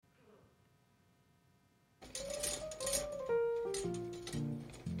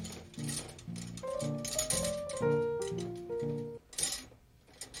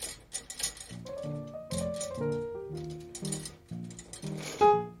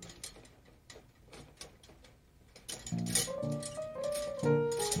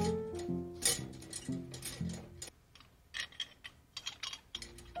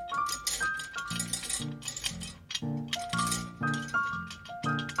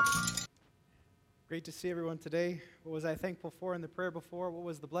Great to see everyone today. What was I thankful for in the prayer before? What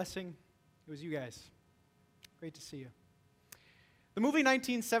was the blessing? It was you guys. Great to see you. The movie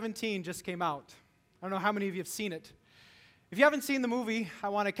 1917 just came out. I don't know how many of you have seen it. If you haven't seen the movie, I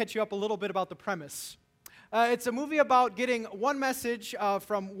want to catch you up a little bit about the premise. It's a movie about getting one message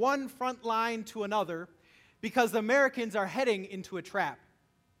from one front line to another because the Americans are heading into a trap.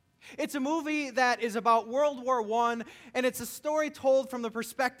 It's a movie that is about World War I, and it's a story told from the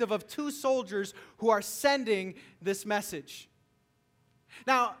perspective of two soldiers who are sending this message.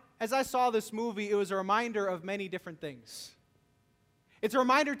 Now, as I saw this movie, it was a reminder of many different things. It's a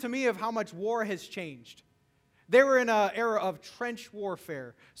reminder to me of how much war has changed. They were in an era of trench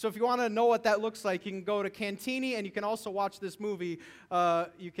warfare. So if you want to know what that looks like, you can go to Cantini, and you can also watch this movie.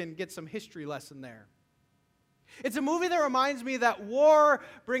 You can get some history lesson there. It's a movie that reminds me that war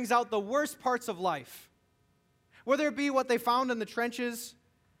brings out the worst parts of life. Whether it be what they found in the trenches,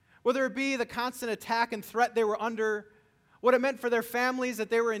 whether it be the constant attack and threat they were under, what it meant for their families that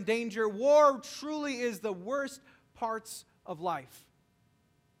they were in danger, war truly is the worst parts of life.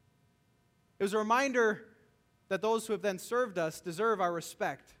 It was a reminder that those who have then served us deserve our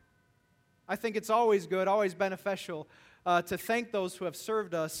respect. I think it's always good, always beneficial to thank those who have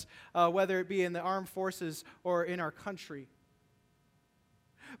served us, whether it be in the armed forces or in our country.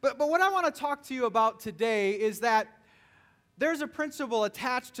 But what I want to talk to you about today is that there's a principle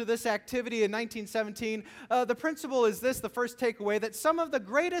attached to this activity in 1917. The principle is this, the first takeaway, that some of the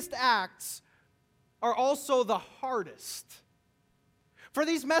greatest acts are also the hardest. For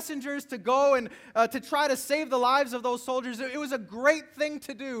these messengers to go and to try to save the lives of those soldiers, it was a great thing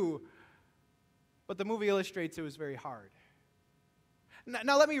to do. But the movie illustrates it was very hard.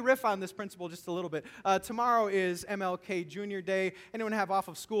 Now let me riff on this principle just a little bit. Tomorrow is MLK Junior Day. Anyone have off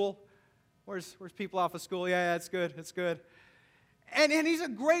of school? Where's people off of school? Yeah, it's good. It's good. And he's a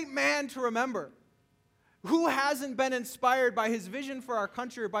great man to remember. Who hasn't been inspired by his vision for our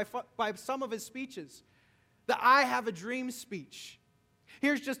country or by some of his speeches? The I Have a Dream speech.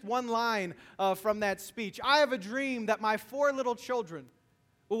 Here's just one line from that speech. I have a dream that my 4 little children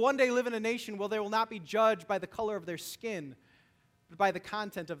will one day live in a nation where they will not be judged by the color of their skin, but by the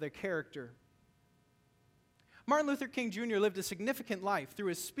content of their character. Martin Luther King Jr. lived a significant life through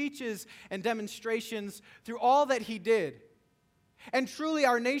his speeches and demonstrations, through all that he did. And truly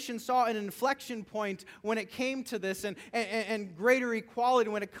our nation saw an inflection point when it came to this and greater equality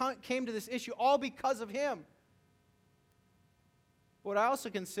when it came to this issue, all because of him. What I also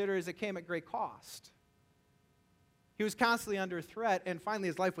consider is it came at great cost. He was constantly under threat, and finally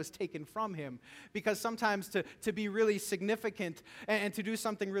his life was taken from him. Because sometimes to be really significant and to do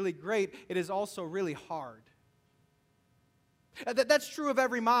something really great, it is also really hard. That's true of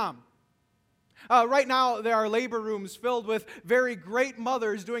every mom. Right now, there are labor rooms filled with very great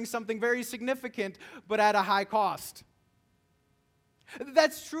mothers doing something very significant, but at a high cost.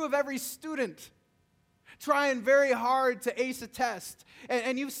 That's true of every student. Trying very hard to ace a test.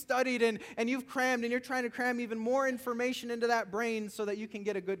 And you've studied and you've crammed, and you're trying to cram even more information into that brain so that you can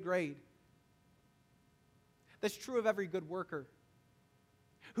get a good grade. That's true of every good worker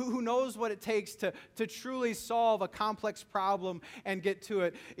who knows what it takes to truly solve a complex problem and get to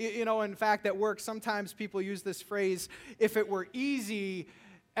it. You know, in fact, at work, sometimes people use this phrase, if it were easy,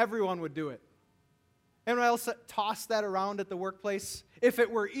 everyone would do it. Anyone else toss that around at the workplace? If it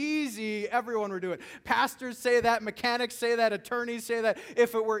were easy, everyone would do it. Pastors say that, mechanics say that, attorneys say that.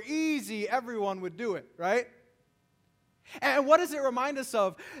 If it were easy, everyone would do it, right? And what does it remind us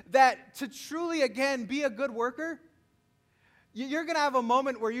of? That to truly, again, be a good worker, you're going to have a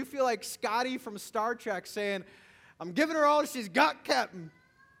moment where you feel like Scotty from Star Trek saying, I'm giving her all she's got, Captain.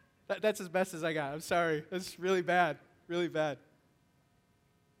 That's as best as I got. I'm sorry. That's really bad, really bad.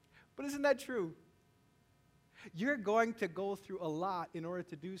 But isn't that true? You're going to go through a lot in order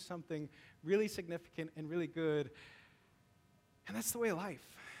to do something really significant and really good. And that's the way of life.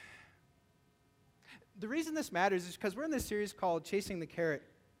 The reason this matters is because we're in this series called Chasing the Carrot.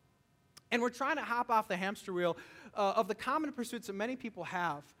 And we're trying to hop off the hamster wheel of the common pursuits that many people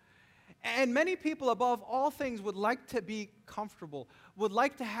have. And many people, above all things, would like to be comfortable, would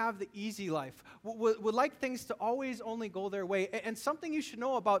like to have the easy life, would like things to always only go their way. And something you should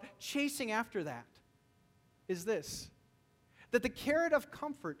know about chasing after that is this, that the carrot of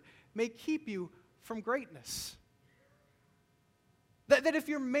comfort may keep you from greatness. That if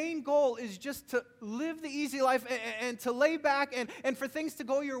your main goal is just to live the easy life and to lay back and for things to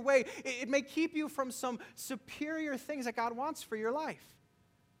go your way, it may keep you from some superior things that God wants for your life.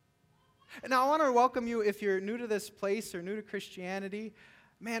 Now, I want to welcome you if you're new to this place or new to Christianity.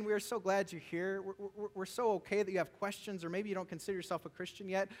 Man, we are so glad you're here. We're so okay that you have questions, or maybe you don't consider yourself a Christian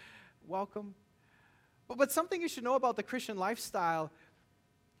yet. Welcome. But something you should know about the Christian lifestyle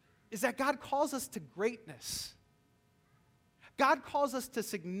is that God calls us to greatness. God calls us to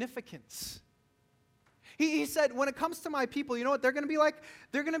significance. He said, when it comes to my people, you know what they're going to be like?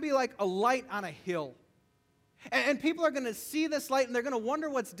 They're going to be like a light on a hill. And people are going to see this light, and they're going to wonder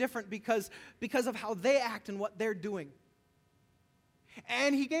what's different because of how they act and what they're doing.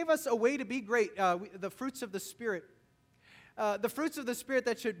 And he gave us a way to be great, the fruits of the Spirit. The fruits of the Spirit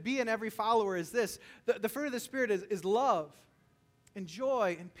that should be in every follower is this. The fruit of the Spirit is love and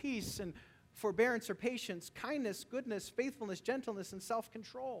joy and peace and forbearance or patience, kindness, goodness, faithfulness, gentleness, and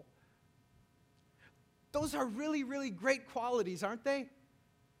self-control. Those are really, really great qualities, aren't they?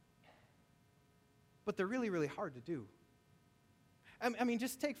 But they're really, really hard to do. I mean,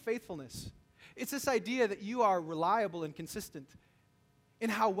 just take faithfulness. It's this idea that you are reliable and consistent in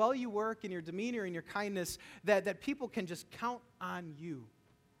how well you work, in your demeanor, in your kindness, that people can just count on you.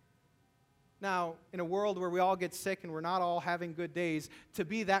 Now, in a world where we all get sick and we're not all having good days, to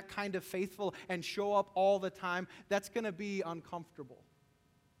be that kind of faithful and show up all the time, that's going to be uncomfortable.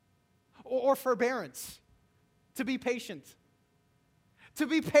 Or forbearance, to be patient. To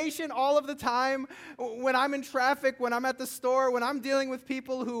be patient all of the time when I'm in traffic, when I'm at the store, when I'm dealing with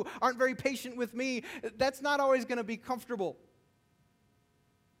people who aren't very patient with me, that's not always going to be comfortable.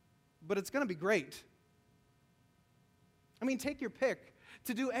 But it's going to be great. I mean, take your pick.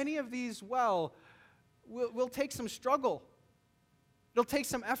 To do any of these well will take some struggle. It'll take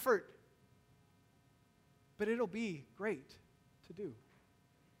some effort. But it'll be great to do.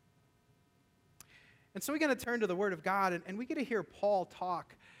 And so we're going to turn to the Word of God, and we get to hear Paul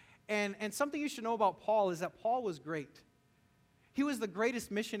talk. And something you should know about Paul is that Paul was great. He was the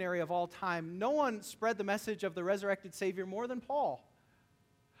greatest missionary of all time. No one spread the message of the resurrected Savior more than Paul.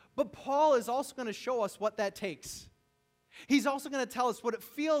 But Paul is also going to show us what that takes. He's also going to tell us what it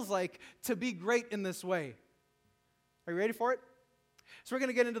feels like to be great in this way. Are you ready for it? So we're going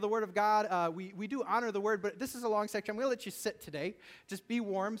to get into the Word of God. We do honor the Word, but this is a long section. I'm going to let you sit today. Just be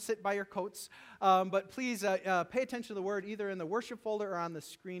warm. Sit by your coats. But please pay attention to the Word either in the worship folder or on the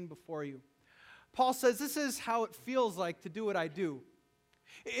screen before you. Paul says, this is how it feels like to do what I do.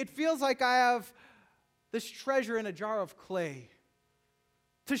 It feels like I have this treasure in a jar of clay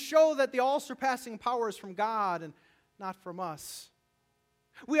to show that the all-surpassing power is from God and not from us.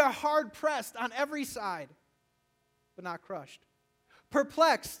 We are hard-pressed on every side, but not crushed.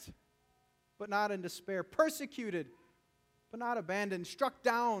 Perplexed, but not in despair. Persecuted, but not abandoned. Struck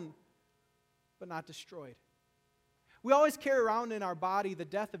down, but not destroyed. We always carry around in our body the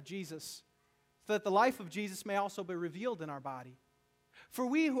death of Jesus, so that the life of Jesus may also be revealed in our body. For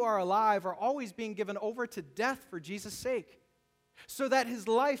we who are alive are always being given over to death for Jesus' sake, so that his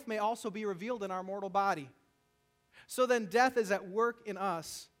life may also be revealed in our mortal body. So then death is at work in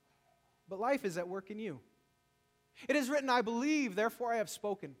us, but life is at work in you. It is written, I believe, therefore I have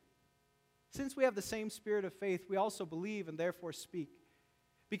spoken. Since we have the same spirit of faith, we also believe and therefore speak.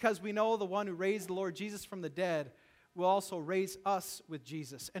 Because we know the one who raised the Lord Jesus from the dead will also raise us with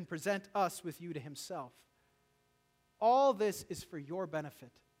Jesus and present us with you to himself. All this is for your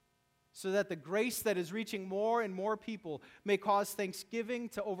benefit, so that the grace that is reaching more and more people may cause thanksgiving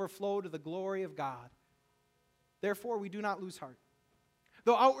to overflow to the glory of God. Therefore, we do not lose heart.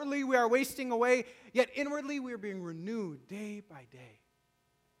 Though outwardly we are wasting away, yet inwardly we are being renewed day by day.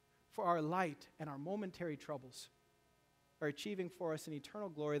 For our light and our momentary troubles are achieving for us an eternal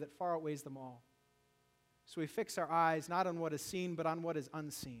glory that far outweighs them all. So we fix our eyes not on what is seen, but on what is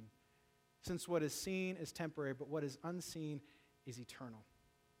unseen. Since what is seen is temporary, but what is unseen is eternal.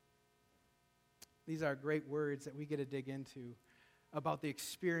 These are great words that we get to dig into about the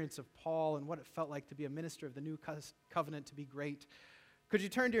experience of Paul and what it felt like to be a minister of the new covenant, to be great. Could you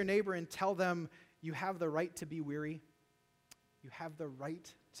turn to your neighbor and tell them you have the right to be weary? You have the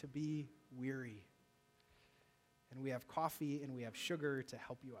right to be weary. And we have coffee and we have sugar to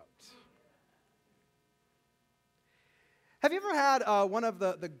help you out. Have you ever had one of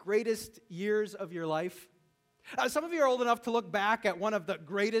the greatest years of your life? Some of you are old enough to look back at one of the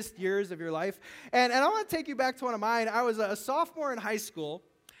greatest years of your life. And I want to take you back to one of mine. I was a sophomore in high school,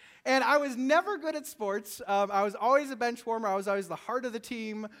 and I was never good at sports. I was always a bench warmer. I was always the heart of the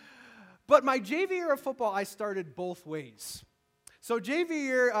team. But my JV year of football, I started both ways. So JV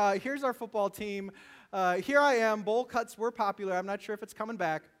year, here's our football team. Here I am. Bowl cuts were popular. I'm not sure if it's coming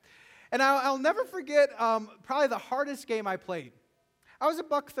back. And I'll never forget probably the hardest game I played. I was a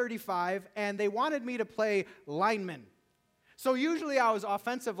 $135, and they wanted me to play lineman. So usually I was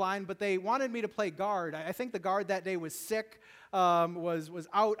offensive line, but they wanted me to play guard. I think the guard that day was sick, was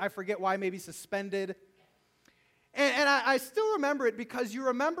out. I forget why, maybe suspended. And I still remember it because you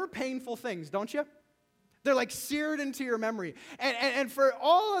remember painful things, don't you? They're like seared into your memory. And for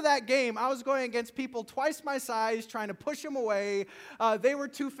all of that game, I was going against people twice my size, trying to push them away. They were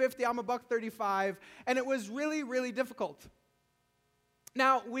 250, I'm a $135, and it was really, really difficult.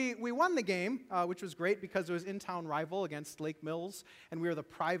 Now, we won the game, which was great because it was in-town rival against Lake Mills, and we were the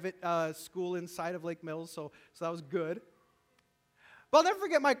private school inside of Lake Mills, so that was good. But I'll never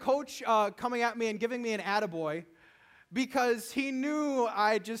forget my coach coming at me and giving me an attaboy because he knew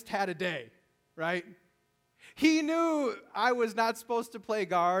I just had a day, right? He knew I was not supposed to play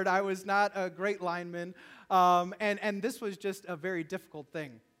guard. I was not a great lineman, and this was just a very difficult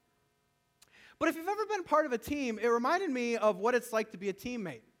thing. But if you've ever been part of a team, it reminded me of what it's like to be a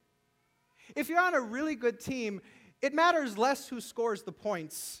teammate. If you're on a really good team, it matters less who scores the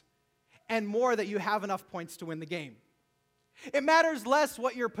points and more that you have enough points to win the game. It matters less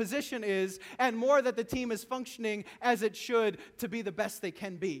what your position is and more that the team is functioning as it should to be the best they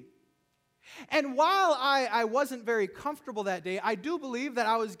can be. And while I wasn't very comfortable that day, I do believe that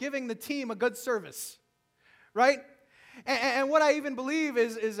I was giving the team a good service, right? And what I even believe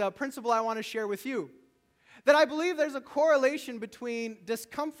is a principle I want to share with you. That I believe there's a correlation between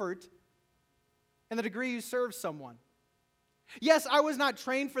discomfort and the degree you serve someone. Yes, I was not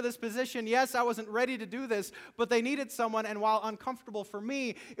trained for this position. Yes, I wasn't ready to do this, but they needed someone, and while uncomfortable for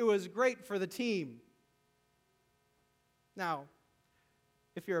me, it was great for the team. Now,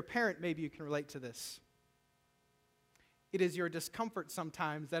 if you're a parent, maybe you can relate to this. It is your discomfort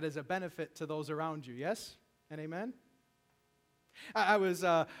sometimes that is a benefit to those around you, yes? And amen? I was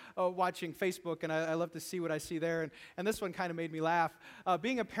watching Facebook, and I love to see what I see there, and this one kind of made me laugh.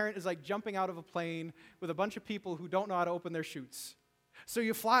 Being a parent is like jumping out of a plane with a bunch of people who don't know how to open their chutes. So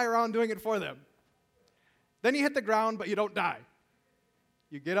you fly around doing it for them. Then you hit the ground, but you don't die.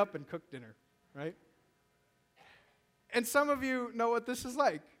 You get up and cook dinner, right? And some of you know what this is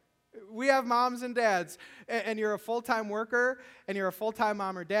like. We have moms and dads, and you're a full-time worker, and you're a full-time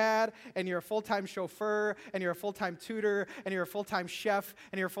mom or dad, and you're a full-time chauffeur, and you're a full-time tutor, and you're a full-time chef,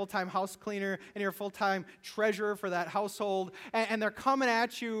 and you're a full-time house cleaner, and you're a full-time treasurer for that household, and they're coming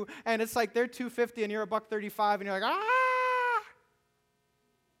at you, and it's like they're 250 and you're a $135, and you're like, ah!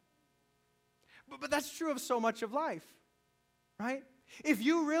 But that's true of so much of life, right? If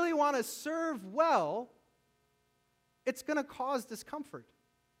you really want to serve well, it's going to cause discomfort.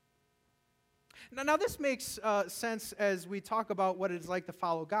 Now this makes sense as we talk about what it's like to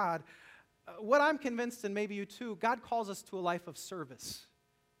follow God. What I'm convinced, and maybe you too, God calls us to a life of service,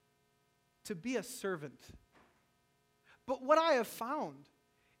 to be a servant. But what I have found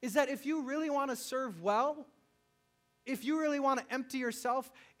is that if you really want to serve well, if you really want to empty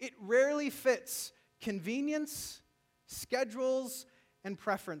yourself, it rarely fits convenience, schedules, and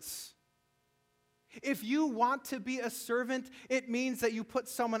preference. If you want to be a servant, it means that you put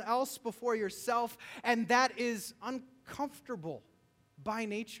someone else before yourself, and that is uncomfortable by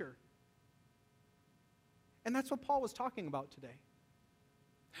nature. And that's what Paul was talking about today.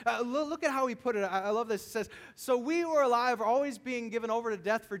 Look at how he put it. I love this. It says, so we who are alive are always being given over to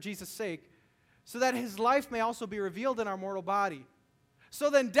death for Jesus' sake, so that his life may also be revealed in our mortal body. So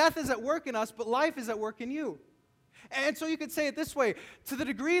then death is at work in us, but life is at work in you. And so you could say it this way: to the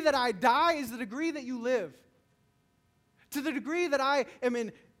degree that I die is the degree that you live. To the degree that I am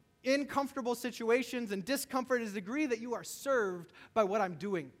in uncomfortable situations and discomfort is the degree that you are served by what I'm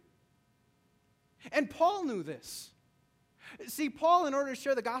doing. And Paul knew this. See, Paul, in order to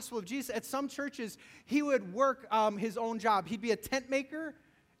share the gospel of Jesus, at some churches, he would work his own job. He'd be a tent maker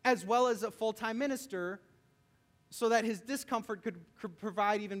as well as a full-time minister so that his discomfort could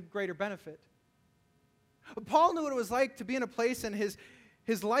provide even greater benefit. Paul knew what it was like to be in a place and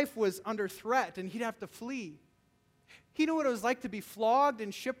his life was under threat and he'd have to flee. He knew what it was like to be flogged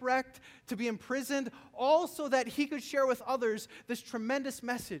and shipwrecked, to be imprisoned, all so that he could share with others this tremendous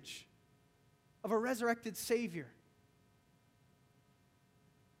message of a resurrected Savior.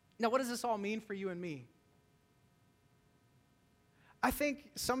 Now, what does this all mean for you and me? I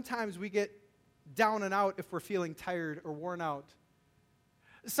think sometimes we get down and out if we're feeling tired or worn out.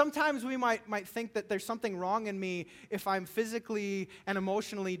 Sometimes we might think that there's something wrong in me if I'm physically and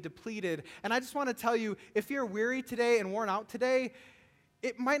emotionally depleted. And I just want to tell you, if you're weary today and worn out today,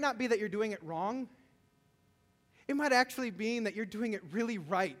 it might not be that you're doing it wrong. It might actually mean that you're doing it really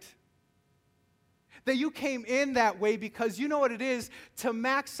right. That you came in that way because you know what it is to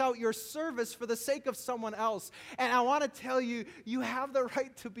max out your service for the sake of someone else. And I want to tell you, you have the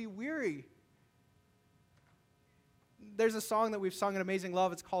right to be weary. There's a song that we've sung in Amazing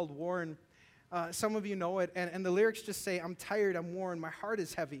Love. It's called Worn. Some of you know it. And the lyrics just say, I'm tired, I'm worn, my heart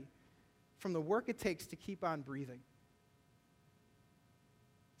is heavy from the work it takes to keep on breathing.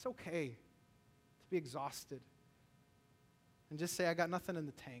 It's okay to be exhausted, and just say, I got nothing in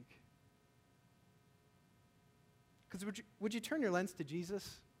the tank. Because would you turn your lens to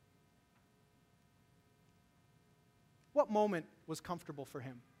Jesus? What moment was comfortable for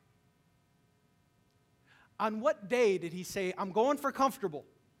him? On what day did he say, I'm going for comfortable?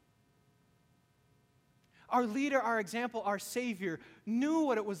 Our leader, our example, our Savior knew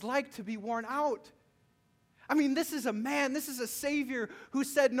what it was like to be worn out. I mean, this is a man, this is a Savior who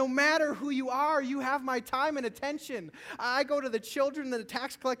said, no matter who you are, you have my time and attention. I go to the children, the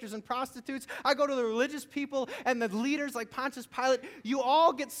tax collectors and prostitutes. I go to the religious people and the leaders like Pontius Pilate. You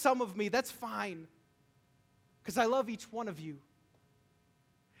all get some of me. That's fine, because I love each one of you.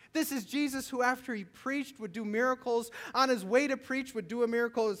 This is Jesus who, after he preached, would do miracles. On his way to preach, would do a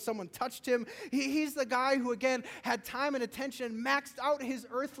miracle as someone touched him. He's the guy who, again, had time and attention and maxed out his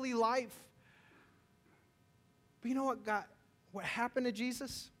earthly life. But you know what happened to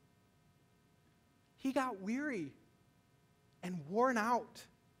Jesus? He got weary and worn out.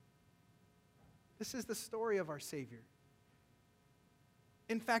 This is the story of our Savior.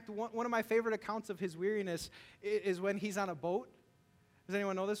 In fact, one of my favorite accounts of his weariness is when he's on a boat. Does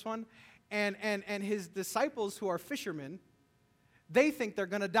anyone know this one? And his disciples, who are fishermen, they think they're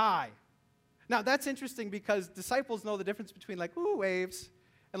going to die. Now, that's interesting because disciples know the difference between like, ooh, waves,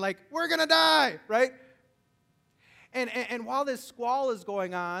 and like, we're going to die, right? And while this squall is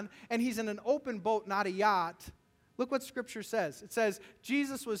going on, and he's in an open boat, not a yacht, look what Scripture says. It says,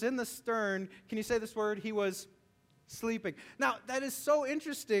 Jesus was in the stern. Can you say this word? He was sleeping. Now, that is so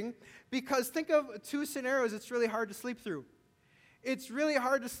interesting because think of two scenarios it's really hard to sleep through. It's really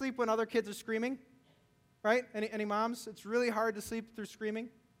hard to sleep when other kids are screaming, right? Any moms? It's really hard to sleep through screaming.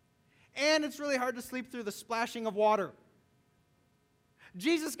 And it's really hard to sleep through the splashing of water.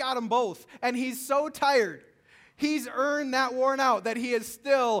 Jesus got them both, and he's so tired. He's earned that worn out that he is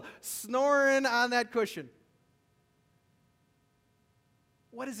still snoring on that cushion.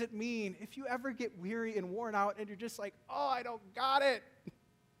 What does it mean if you ever get weary and worn out and you're just like, oh, I don't got it?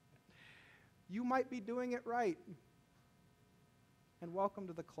 You might be doing it right. And welcome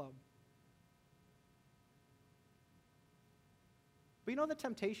to the club. But you know the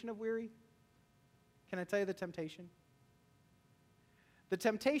temptation of weary? Can I tell you the temptation? The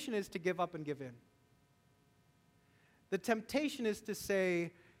temptation is to give up and give in. The temptation is to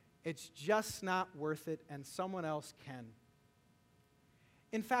say, it's just not worth it and someone else can.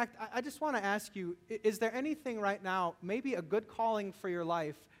 In fact, I just want to ask you, is there anything right now, maybe a good calling for your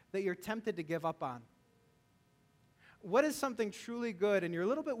life, that you're tempted to give up on? What is something truly good and you're a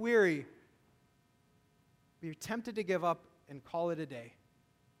little bit weary, but you're tempted to give up and call it a day?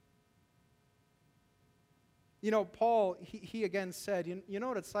 You know, Paul, he again said, you know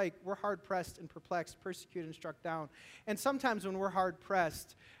what it's like? We're hard-pressed and perplexed, persecuted and struck down. And sometimes when we're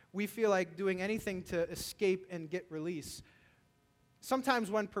hard-pressed, we feel like doing anything to escape and get release.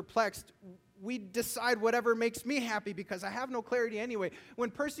 Sometimes when perplexed, we decide whatever makes me happy because I have no clarity anyway. When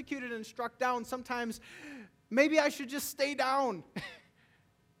persecuted and struck down, sometimes maybe I should just stay down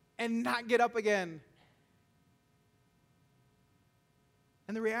and not get up again.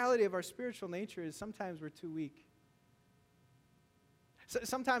 And the reality of our spiritual nature is sometimes we're too weak. So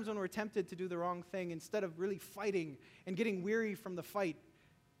sometimes when we're tempted to do the wrong thing, instead of really fighting and getting weary from the fight,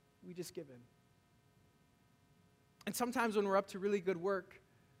 we just give in. And sometimes when we're up to really good work,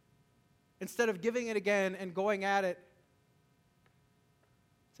 instead of giving it again and going at it,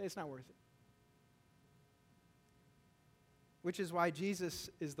 say it's not worth it. Which is why Jesus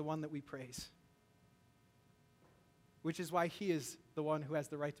is the one that we praise. Which is why he is the one who has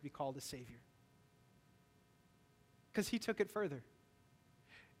the right to be called a Savior. Because he took it further.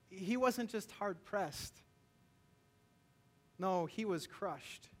 He wasn't just hard-pressed. No, he was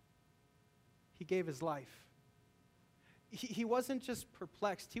crushed. He gave his life. He wasn't just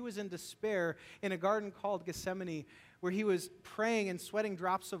perplexed. He was in despair in a garden called Gethsemane, where he was praying and sweating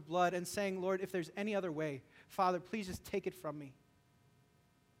drops of blood and saying, Lord, if there's any other way, Father, please just take it from me.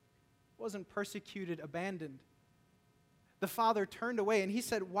 He wasn't persecuted, abandoned. The Father turned away, and he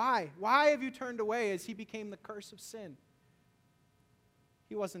said, why? Why have you turned away? As he became the curse of sin.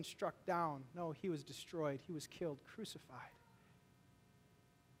 He wasn't struck down. No, he was destroyed. He was killed, crucified.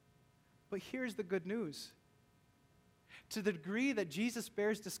 But here's the good news. To the degree that Jesus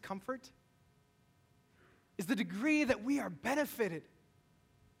bears discomfort is the degree that we are benefited.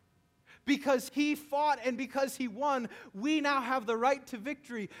 Because he fought and because he won, we now have the right to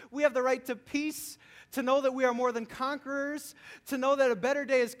victory. We have the right to peace, to know that we are more than conquerors, to know that a better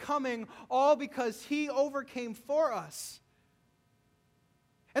day is coming, all because he overcame for us.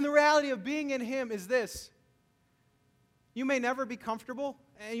 And the reality of being in him is this. You may never be comfortable,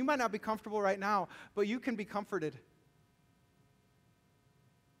 and you might not be comfortable right now, but you can be comforted.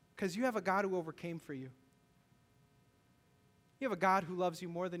 Because you have a God who overcame for you. You have a God who loves you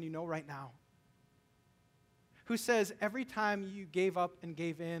more than you know right now. Who says, every time you gave up and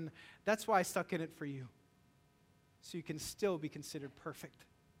gave in, that's why I stuck in it for you. So you can still be considered perfect.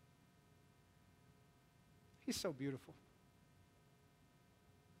 He's so beautiful.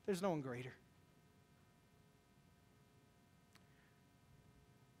 There's no one greater.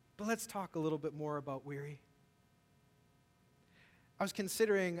 But let's talk a little bit more about weary. I was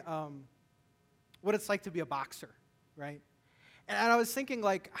considering what it's like to be a boxer, right? And I was thinking,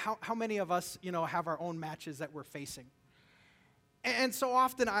 like, how many of us, have our own matches that we're facing? And so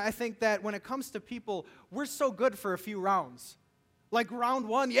often I think that when it comes to people, we're so good for a few rounds. Like round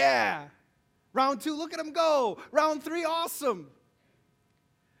 1, yeah. Round 2, look at them go. Round 3, awesome.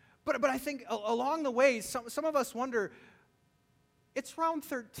 But I think along the way, some of us wonder, it's round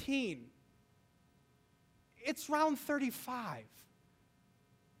 13. It's round 35.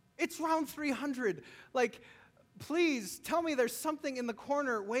 It's round 300. Like, please tell me there's something in the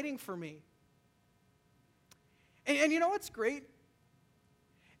corner waiting for me. And you know what's great?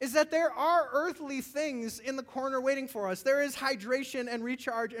 Is that there are earthly things in the corner waiting for us. There is hydration and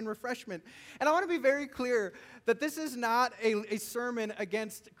recharge and refreshment. And I want to be very clear that this is not a sermon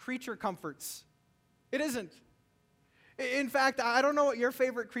against creature comforts. It isn't. In fact, I don't know what your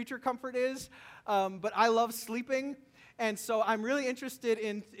favorite creature comfort is, but I love sleeping. And so I'm really interested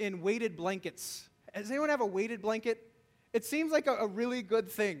in weighted blankets. Does anyone have a weighted blanket? It seems like a really good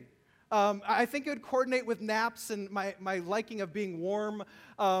thing. I think it would coordinate with naps and my liking of being warm.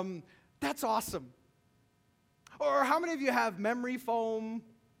 That's awesome. Or how many of you have memory foam?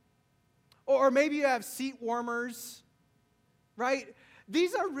 Or maybe you have seat warmers, right?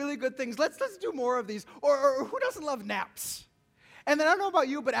 These are really good things. Let's do more of these. Or who doesn't love naps? And then I don't know about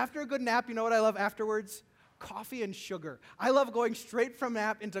you, but after a good nap, you know what I love afterwards? Coffee and sugar. I love going straight from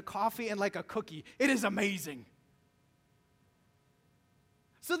nap into coffee and like a cookie. It is amazing.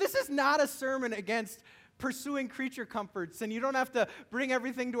 So this is not a sermon against pursuing creature comforts, and you don't have to bring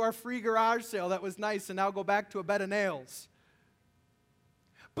everything to our free garage sale that was nice and now go back to a bed of nails.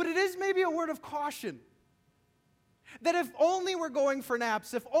 But it is maybe a word of caution. That if only we're going for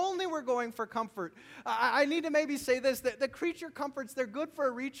naps, if only we're going for comfort, I need to maybe say this, that the creature comforts, they're good for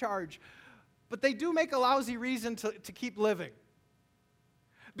a recharge, but they do make a lousy reason to keep living.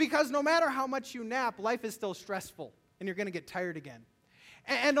 Because no matter how much you nap, life is still stressful, and you're going to get tired again.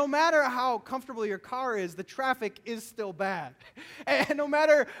 And no matter how comfortable your car is, the traffic is still bad. And no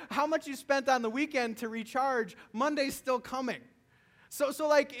matter how much you spent on the weekend to recharge, Monday's still coming. So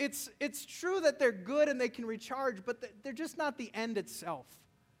like, it's true that they're good and they can recharge, but they're just not the end itself.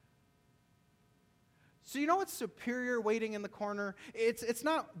 So you know what's superior waiting in the corner? It's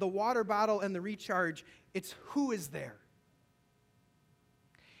not the water bottle and the recharge. It's who is there.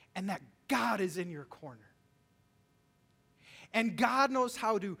 And that God is in your corner. And God knows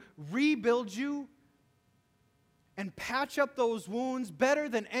how to rebuild you and patch up those wounds better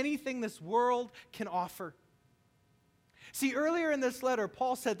than anything this world can offer. See, earlier in this letter,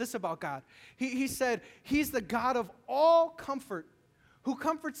 Paul said this about God. He said, He's the God of all comfort who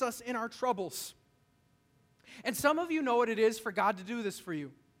comforts us in our troubles. And some of you know what it is for God to do this for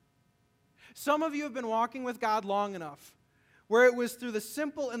you. Some of you have been walking with God long enough where it was through the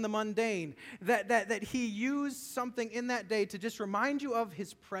simple and the mundane that He used something in that day to just remind you of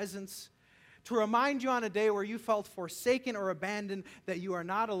His presence, to remind you on a day where you felt forsaken or abandoned that you are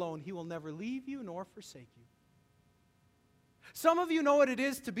not alone. He will never leave you nor forsake you. Some of you know what it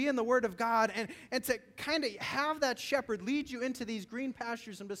is to be in the Word of God and to kind of have that shepherd lead you into these green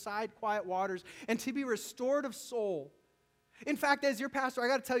pastures and beside quiet waters and to be restored of soul. In fact, as your pastor, I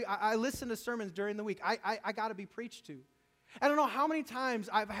got to tell you, I listen to sermons during the week. I got to be preached to. I don't know how many times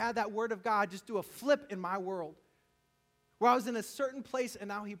I've had that Word of God just do a flip in my world where I was in a certain place and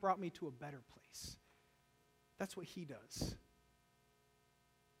now He brought me to a better place. That's what He does.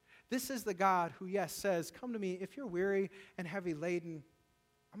 This is the God who, yes, says, come to me. If you're weary and heavy laden,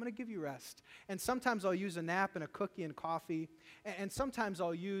 I'm going to give you rest. And sometimes I'll use a nap and a cookie and coffee. And sometimes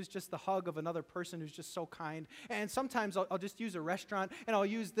I'll use just the hug of another person who's just so kind. And sometimes I'll just use a restaurant and I'll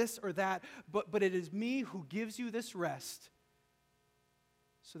use this or that. But it is me who gives you this rest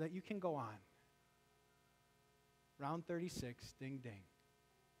so that you can go on. Round 36, ding, ding.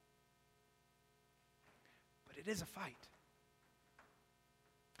 But it is a fight.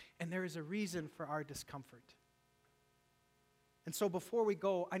 And there is a reason for our discomfort. And so before we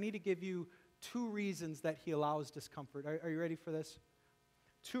go, I need to give you 2 reasons that He allows discomfort. Are you ready for this?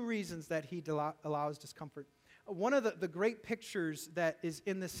 2 reasons that He allows discomfort. one of the great pictures that is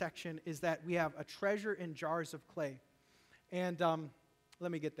in this section is that we have a treasure in jars of clay. And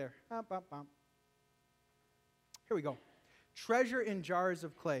let me get there. Here we go. Treasure in jars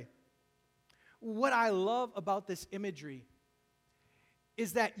of clay. What I love about this imagery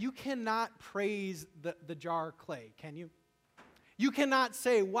is that you cannot praise the jar clay, can you? You cannot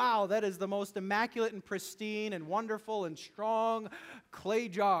say, wow, that is the most immaculate and pristine and wonderful and strong clay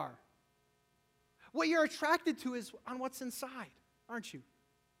jar. What you're attracted to is on what's inside, aren't you?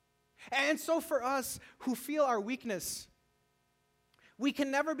 And so for us who feel our weakness, we can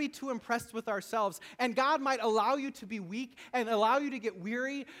never be too impressed with ourselves. And God might allow you to be weak and allow you to get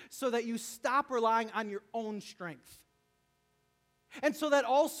weary so that you stop relying on your own strength. And so that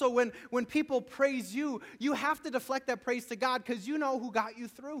also when people praise you, you have to deflect that praise to God because you know who got you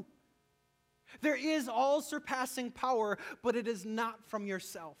through. There is all-surpassing power, but it is not from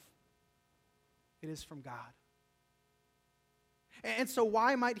yourself. It is from God. And so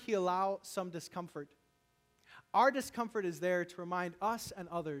why might He allow some discomfort? Our discomfort is there to remind us and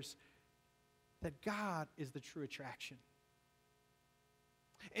others that God is the true attraction.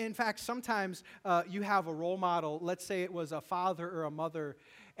 In fact, sometimes you have a role model, let's say it was a father or a mother,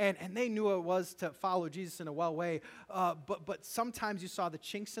 and they knew what it was to follow Jesus in a well way, but sometimes you saw the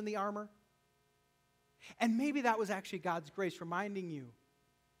chinks in the armor. And maybe that was actually God's grace reminding you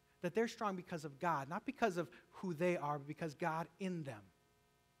that they're strong because of God, not because of who they are, but because God in them.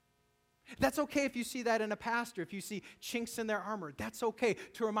 That's okay if you see that in a pastor, if you see chinks in their armor. That's okay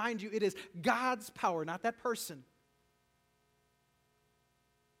to remind you it is God's power, not that person.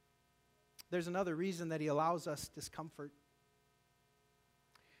 There's another reason that He allows us discomfort.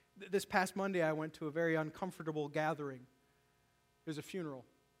 This past Monday, I went to a very uncomfortable gathering. It was a funeral.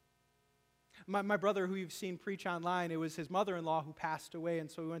 My brother, who you've seen preach online, it was his mother-in-law who passed away, and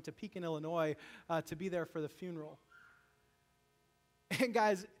so we went to Pekin, Illinois, to be there for the funeral. And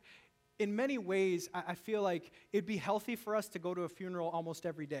guys, in many ways, I feel like it'd be healthy for us to go to a funeral almost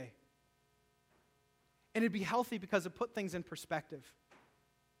every day. And it'd be healthy because it put things in perspective.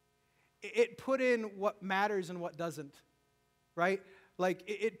 It put in what matters and what doesn't, right? Like,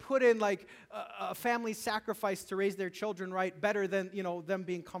 it put in, like, a family sacrifice to raise their children right better than, them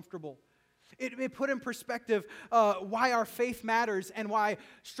being comfortable. It put in perspective why our faith matters and why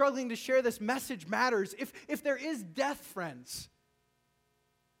struggling to share this message matters. If there is death, friends,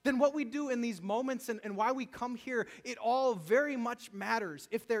 then what we do in these moments and why we come here, it all very much matters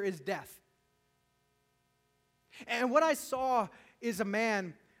if there is death. And what I saw is a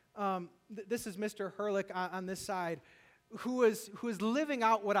man, this is Mr. Herlick on this side, who was living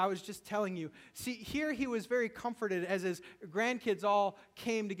out what I was just telling you. See, here he was very comforted as his grandkids all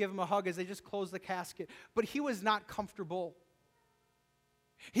came to give him a hug as they just closed the casket. But he was not comfortable.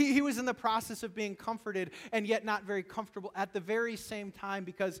 He was in the process of being comforted and yet not very comfortable at the very same time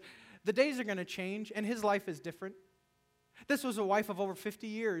because the days are going to change and his life is different. This was a wife of over 50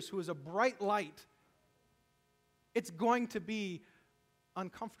 years who was a bright light. It's going to be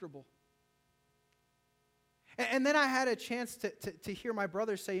uncomfortable. And then I had a chance to hear my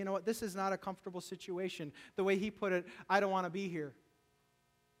brother say, you know what, this is not a comfortable situation. The way he put it, I don't want to be here.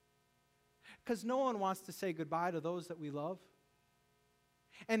 Because no one wants to say goodbye to those that we love.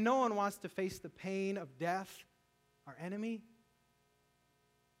 And no one wants to face the pain of death, our enemy.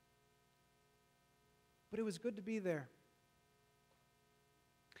 But it was good to be there.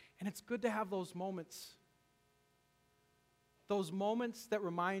 And it's good to have those moments. Those moments that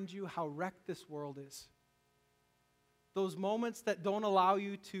remind you how wrecked this world is. Those moments that don't allow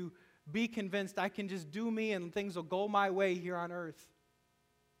you to be convinced I can just do me and things will go my way here on earth.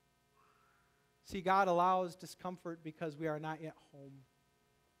 See, God allows discomfort because we are not yet home.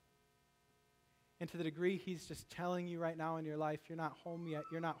 And to the degree He's just telling you right now in your life, you're not home yet,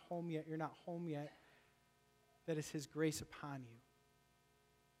 you're not home yet, you're not home yet, that is His grace upon you.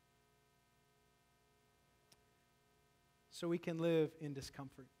 So we can live in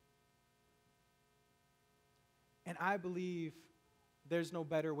discomfort. And I believe there's no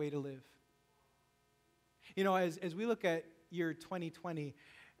better way to live. As we look at year 2020,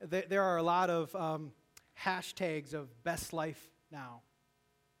 there are a lot of hashtags of best life now.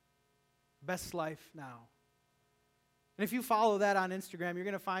 Best life now. And if you follow that on Instagram, you're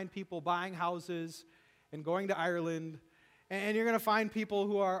going to find people buying houses and going to Ireland. And you're going to find people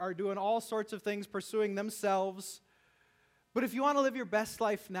who are doing all sorts of things, pursuing themselves. But if you want to live your best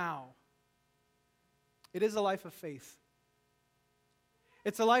life now, it is a life of faith.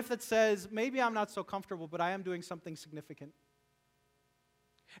 It's a life that says, maybe I'm not so comfortable, but I am doing something significant.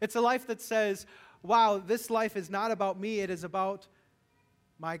 It's a life that says, wow, this life is not about me, it is about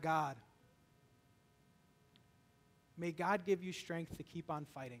my God. May God give you strength to keep on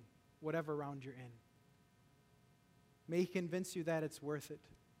fighting, whatever round you're in. May He convince you that it's worth it.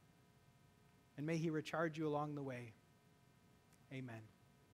 And may He recharge you along the way. Amen.